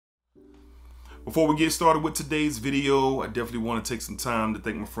Before we get started with today's video, I definitely want to take some time to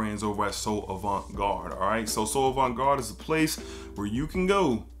thank my friends over at So Avant-Garde. All right, so Avant-Garde is a place where you can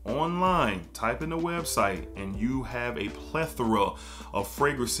go online, type in the website, and you have a plethora of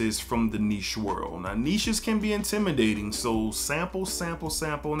fragrances from the niche world. Now, niches can be intimidating, so sample,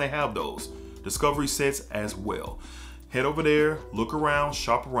 and they have those discovery sets as well. Head over there, look around,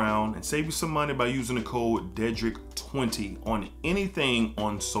 shop around, and save you some money by using the code DEDRICK20 on anything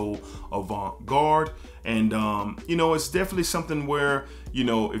on So Avant-Garde. And, you know, it's definitely something where, you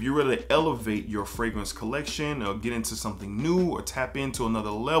know, if you're ready to elevate your fragrance collection or get into something new or tap into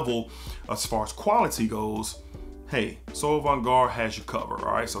another level as far as quality goes, hey, So Avant-Garde has you covered.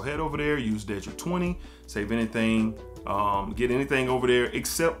 All right, so head over there, use DEDRICK20, save anything, get anything over there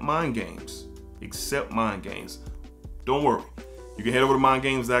except mind games. Don't worry. You can head over to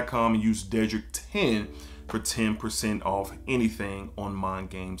mindgames.com and use DEDRICK10 for 10% off anything on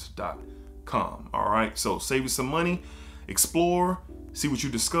mindgames.com. All right, so save you some money, explore, see what you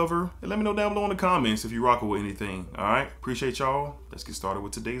discover, and let me know down below in the comments if you rock with anything. All right, appreciate y'all. Let's get started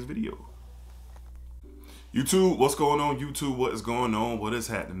with today's video. YouTube, what's going on? YouTube, what is going on? What is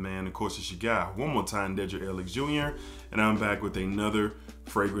happening, man? Of course, it's your guy, one more time, DEDRICKHJR, and I'm back with another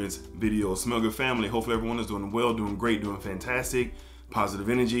fragrance video. Smell good, family. Hopefully everyone is doing well, doing great, doing fantastic. Positive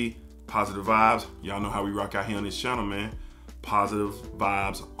energy, positive vibes. Y'all know how we rock out here on this channel, man. Positive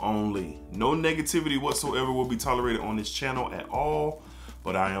vibes only. No negativity whatsoever will be tolerated on this channel at all,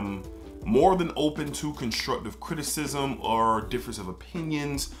 but I am more than open to constructive criticism or difference of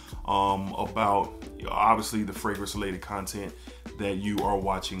opinions about obviously the fragrance related content that you are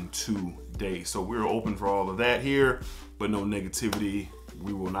watching today. So we're open for all of that here, but no negativity.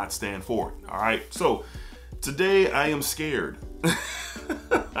 We will not stand for it. All right, so today I am scared.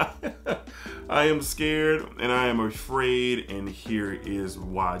 I am scared and I am afraid, and here is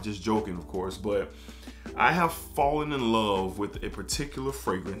why. Just joking, of course, but I have fallen in love with a particular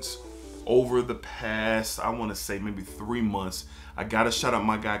fragrance over the past, I want to say maybe 3 months. I gotta shout out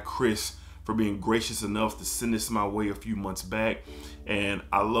my guy Chris for being gracious enough to send this my way a few months back, and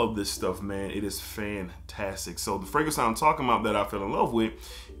I love this stuff, man. It is fantastic. So the fragrance I'm talking about that I fell in love with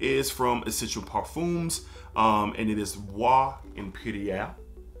is from Essential Parfums, and it is Voix Impériale.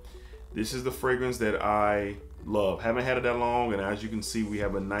 This is the fragrance that I love. Haven't had it that long, and as you can see, we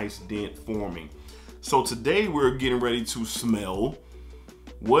have a nice dent forming. So today we're getting ready to smell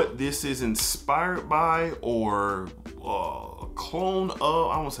what this is inspired by, or a clone of.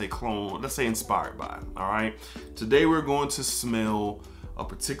 I won't say clone, let's say inspired by. All right, today we're going to smell a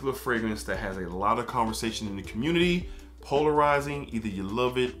particular fragrance that has a lot of conversation in the community, polarizing. Either you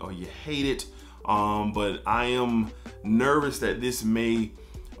love it or you hate it, but I am nervous that this may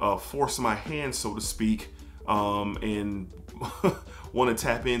force my hand, so to speak, and want to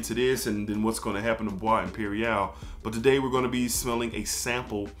tap into this and then what's going to happen to Voix Impériale. But today we're going to be smelling a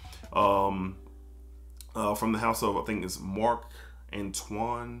sample from the house of, I think it's Marc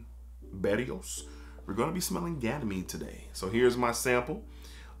Antoine Berrios. We're going to be smelling Ganymede today. So here's my sample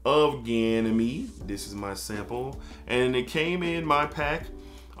of Ganymede. This is my sample, and it came in my pack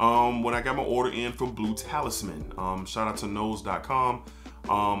when I got my order in from Blue Talisman. Shout out to nose.com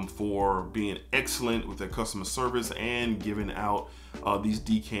for being excellent with their customer service and giving out these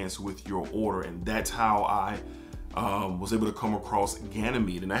decants with your order. And that's how I was able to come across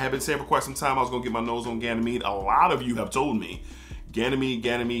Ganymede. And I have been saying for quite some time I was gonna get my nose on Ganymede. A lot of you have told me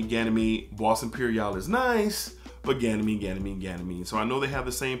Ganymede, Voix Impériale is nice, but Ganymede. So I know they have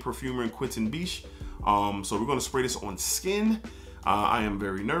the same perfumer in Quentin Beach. So we're gonna spray this on skin. I am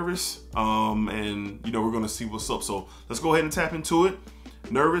very nervous, and you know, we're gonna see what's up. So let's go ahead and tap into it.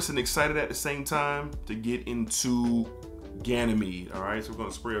 Nervous and excited at the same time to get into Ganymede. All right, so we're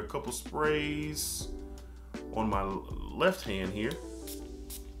gonna spray a couple sprays on my left hand here.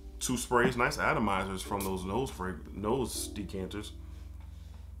 2 sprays, nice atomizers from those nose decanters.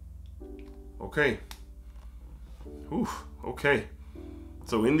 Okay. Whew, okay.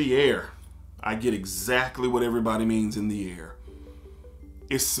 So in the air, I get exactly what everybody means in the air.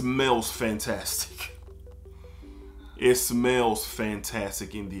 It smells fantastic. It smells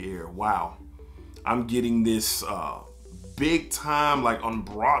fantastic in the air. Wow. I'm getting this big time, like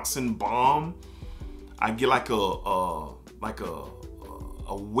unboxing bomb. I get like a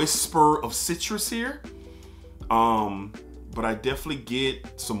whisper of citrus here. But I definitely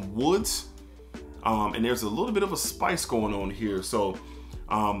get some woods. And there's a little bit of a spice going on here. So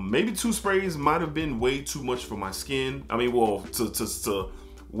maybe 2 sprays might have been way too much for my skin. I mean, well, two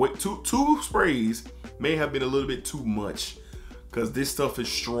sprays may have been a little bit too much, because this stuff is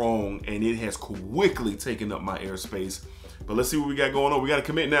strong and it has quickly taken up my airspace. But let's see what we got going on. We got to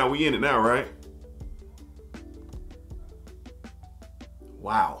commit now. We in it now, right?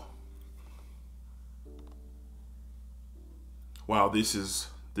 Wow. Wow, this is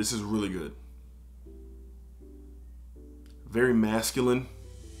really good. Very masculine,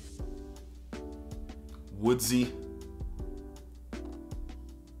 woodsy.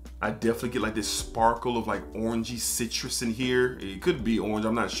 I definitely get like this sparkle of like orangey citrus in here. It could be orange,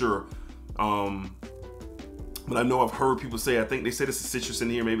 I'm not sure. But I know I've heard people say, I think they said it's a citrus in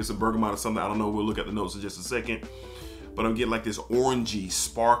here, maybe it's a bergamot or something. I don't know, we'll look at the notes in just a second. But I'm getting like this orangey,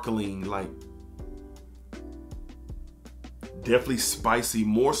 sparkling, like definitely spicy,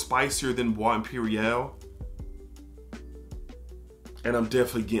 more spicier than Bois Imperial. And I'm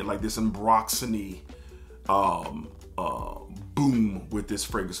definitely getting like this ambroxany boom with this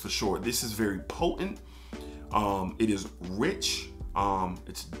fragrance for sure. This is very potent. It is rich.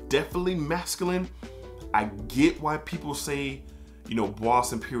 It's definitely masculine. I get why people say, you know, Bois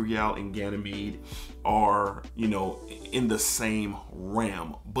Imperial and Ganymede are, you know, in the same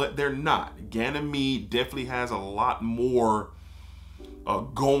realm, but they're not. Ganymede definitely has a lot more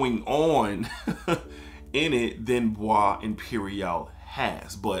going on in it than Bois Imperial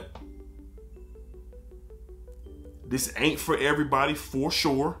has, but this ain't for everybody for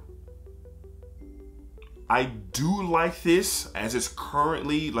sure. I do like this as it's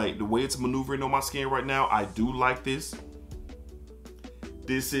currently, like the way it's maneuvering on my skin right now. I do like this.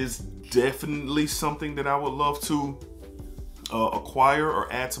 This is definitely something that I would love to acquire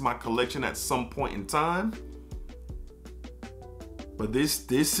or add to my collection at some point in time. But this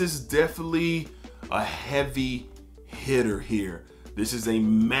is definitely a heavy hitter here. This is a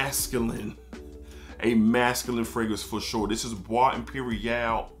masculine fragrance for sure. This is Bois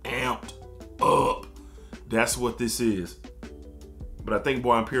Imperial amped up. That's what this is. But I think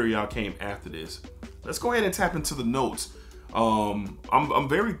Bois Imperial came after this. Let's go ahead and tap into the notes. I'm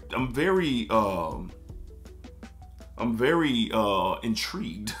very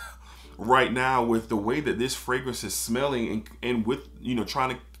intrigued right now with the way that this fragrance is smelling, and with, you know, trying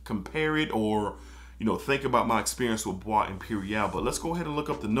to compare it or, you know, think about my experience with Bois Imperial. But let's go ahead and look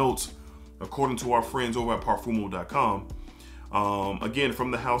up the notes according to our friends over at Parfumo.com. Again,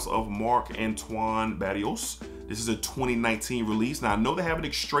 from the house of Marc Antoine Barrios. This is a 2019 release. Now I know they have an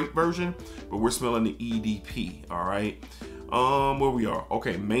straight version, but we're smelling the EDP. All right. Where we are.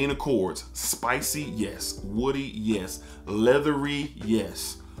 Okay, main accords. Spicy, yes. Woody, yes. Leathery,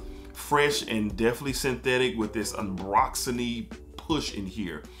 yes. Fresh and definitely synthetic with this ambroxany push in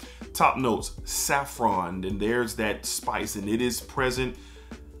here. Top notes, saffron, and there's that spice, and it is present.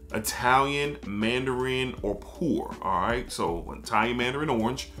 Italian, Mandarin, or pour. All right, so Italian, Mandarin,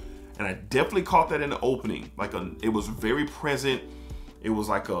 orange, and I definitely caught that in the opening. Like it was very present. It was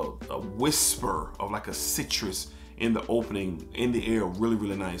like a whisper of like a citrus in the opening, in the air. Really,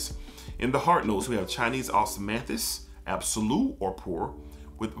 really nice. In the heart notes, we have Chinese osmanthus, absolute, or pour,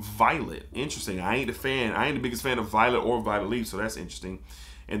 with violet. Interesting. I ain't the biggest fan of violet or violet leaf, so that's interesting.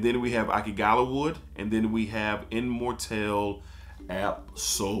 And then we have Akigala wood, and then we have Immortelle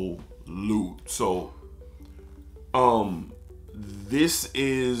absolute. So this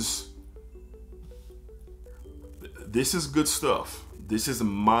is good stuff. This is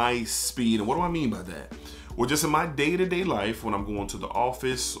my speed. And what do I mean by that? Well, just in my day-to-day life, when I'm going to the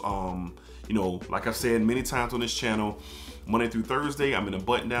office, you know, like I've said many times on this channel, Monday through Thursday, I'm in a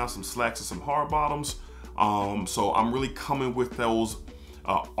button down, some slacks, and some hard bottoms. So I'm really coming with those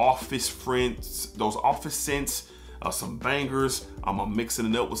office scents, some bangers. I'm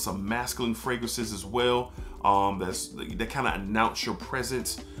mixing it up with some masculine fragrances as well. That kind of announce your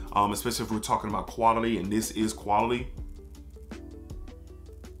presence, especially if we're talking about quality, and this is quality.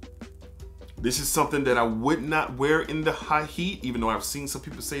 This is something that I would not wear in the high heat, even though I've seen some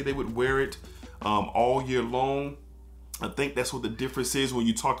people say they would wear it all year long. I think that's what the difference is when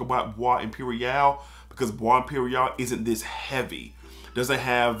you talk about Bois Imperial, because Bois Imperial isn't this heavy. Doesn't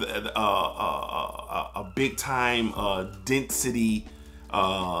have a big time density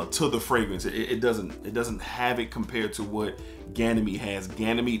to the fragrance. It doesn't have it compared to what Ganymede has.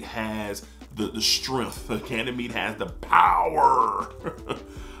 Ganymede has the strength. Ganymede has the power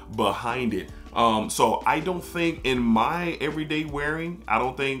behind it. So I don't think in my everyday wearing, I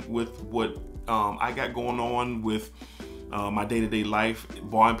don't think with what I got going on with my day-to-day life,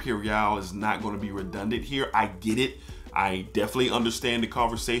 Bois Imperial is not going to be redundant here. I get it. I definitely understand the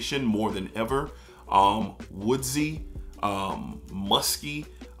conversation more than ever. Woodsy, musky,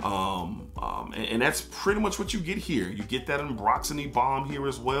 and that's pretty much what you get here. You get that ambroxany bomb here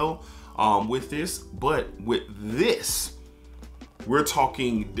as well with this, but with this, we're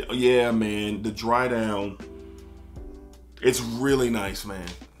talking, yeah, man, the dry down, it's really nice, man.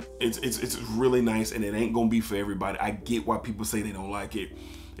 it's really nice, and it ain't gonna be for everybody. I get why people say they don't like it.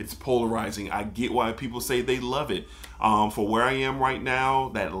 It's polarizing. I get why people say they love it. For where I am right now,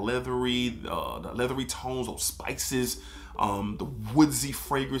 that leathery tones, those spices, the woodsy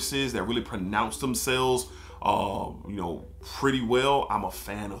fragrances that really pronounce themselves, you know, pretty well. I'm a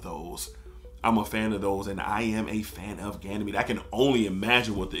fan of those. I'm a fan of those, and I am a fan of Ganymede. I can only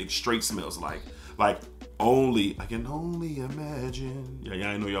imagine what the straight smells like. I can only imagine. Yeah,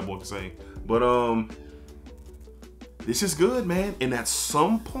 I know y'all both can sing, but this is good, man. And at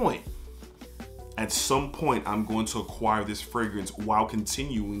some point, I'm going to acquire this fragrance while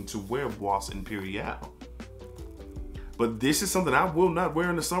continuing to wear Bois Imperial. But this is something I will not wear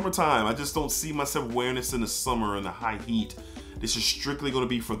in the summertime. I just don't see myself wearing this in the summer in the high heat. This is strictly going to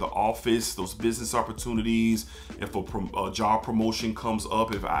be for the office, those business opportunities. If a job promotion comes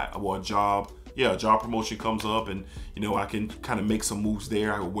up, a job promotion comes up, and you know, I can kind of make some moves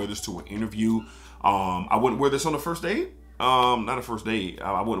there. I would wear this to an interview. I wouldn't wear this on the first date. Not a first date.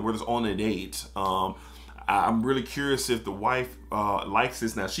 I wouldn't wear this on a date. I'm really curious if the wife likes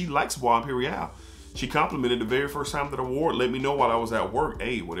this. Now, she likes Bois Imperial. She complimented the very first time that I wore it. Let me know while I was at work.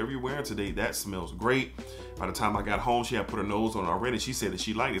 Hey, whatever you're wearing today, that smells great. By the time I got home, she had put her nose on it already. She said that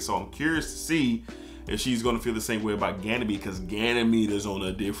she liked it. So I'm curious to see if she's going to feel the same way about Ganymede, because Ganymede is on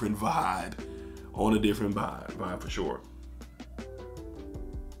a different vibe. On a different vibe for sure.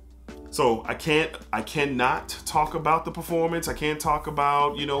 So I cannot talk about the performance. I can't talk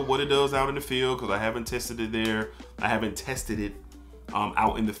about, you know, what it does out in the field, because I haven't tested it there. I haven't tested it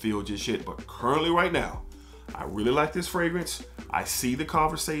out in the field just yet. But currently right now, I really like this fragrance. I see the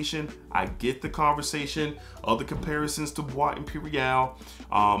conversation. I get the conversation of the comparisons to Bois Imperial.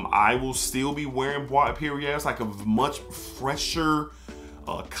 I will still be wearing Bois Imperial. It's like a much fresher,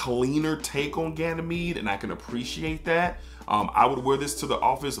 cleaner take on Ganymede, and I can appreciate that. I would wear this to the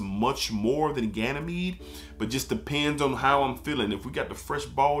office much more than Ganymede, but just depends on how I'm feeling. If we got the fresh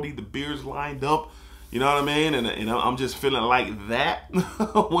baldy, the beers lined up, you know what I mean? And I'm just feeling like that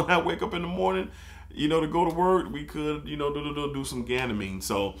when I wake up in the morning, you know, to go to work, we could, you know, do some Ganymede.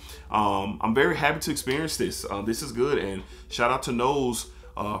 So I'm very happy to experience this. This is good. And shout out to Nose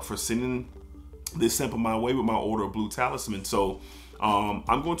for sending this sample my way with my order of Blue Talisman. So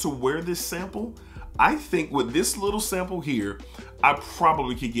I'm going to wear this sample. I think with this little sample here, I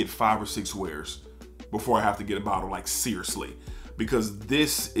probably could get 5 or 6 wears before I have to get a bottle, like seriously, because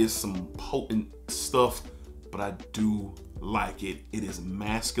this is some potent stuff, but I do like it. It is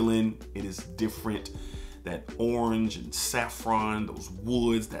masculine, it is different. That orange and saffron, those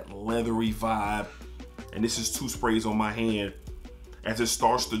woods, that leathery vibe. And this is 2 sprays on my hand. As it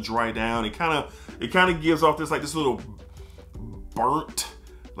starts to dry down, it kind of gives off this little burnt,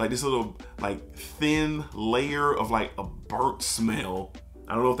 like this little like thin layer of like a burnt smell.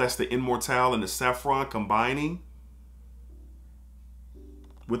 I don't know if that's the Immortelle and the saffron combining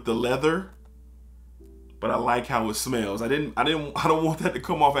with the leather, but I like how it smells. I don't want that to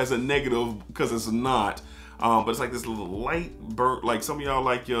come off as a negative, because it's not. But it's like this little light burnt, like some of y'all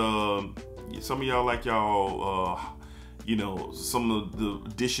like y'all, you know, some of the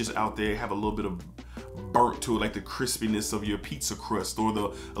dishes out there have a little bit of burnt to it, like the crispiness of your pizza crust, or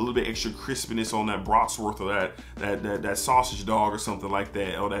a little bit extra crispiness on that bratwurst, or that sausage dog or something like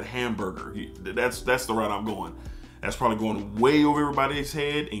that, or that hamburger. That's the route I'm going. That's probably going way over everybody's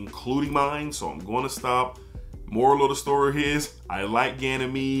head, including mine, so I'm going to stop. Moral of the story is, I like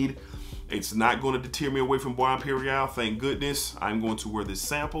Ganymede. It's not going to deter me away from Bois Imperial, thank goodness. I'm going to wear this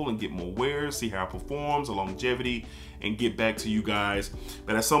sample and get more wears, see how it performs, the longevity, and get back to you guys.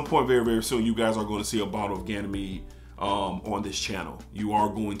 But at some point very, very soon, you guys are going to see a bottle of Ganymede on this channel. You are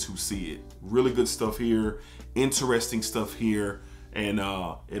going to see it. Really good stuff here, interesting stuff here, and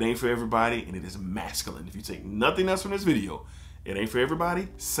it ain't for everybody, and it is masculine. If you take nothing else from this video, it ain't for everybody.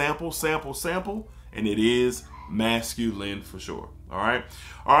 Sample, sample, sample, and it is masculine for sure. All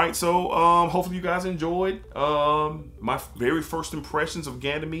right, so hopefully you guys enjoyed my very first impressions of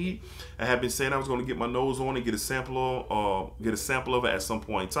Ganymede. I have been saying I was going to get my nose on and get a sample of it at some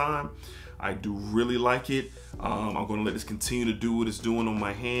point in time. I do really like it. I'm going to let this continue to do what it's doing on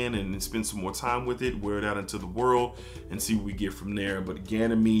my hand, and spend some more time with it, wear it out into the world, and see what we get from there. But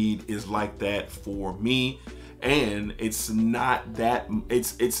Ganymede is like that for me, and it's not that,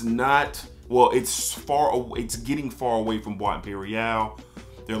 it's not, well, it's getting far away from Bois Imperial.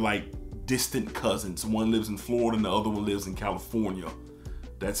 They're like distant cousins. One lives in Florida and the other one lives in California.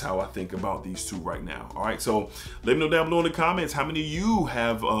 That's how I think about these two right now. All right, so let me know down below in the comments how many of you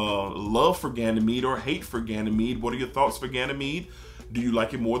have love for Ganymede or hate for Ganymede. What are your thoughts for Ganymede? Do you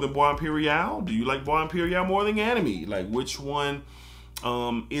like it more than Bois Imperial? Do you like Bois Imperial more than Ganymede? Like, which one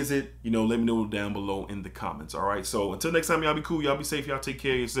is it? You know, let me know down below in the comments. All right. So until next time, y'all be cool. Y'all be safe. Y'all take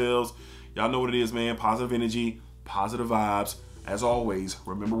care of yourselves. Y'all know what it is, man. Positive energy, positive vibes. As always,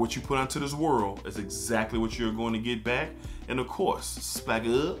 remember what you put out to this world is exactly what you're going to get back. And of course, spag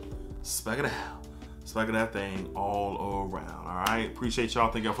it up, spag it out, spag it that thing all around. All right. Appreciate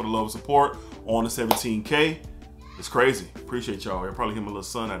y'all. Thank y'all for the love and support on the 17K. It's crazy. Appreciate y'all. Y'all probably hear my little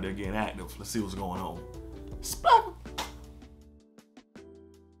son out there getting active. Let's see what's going on. Spag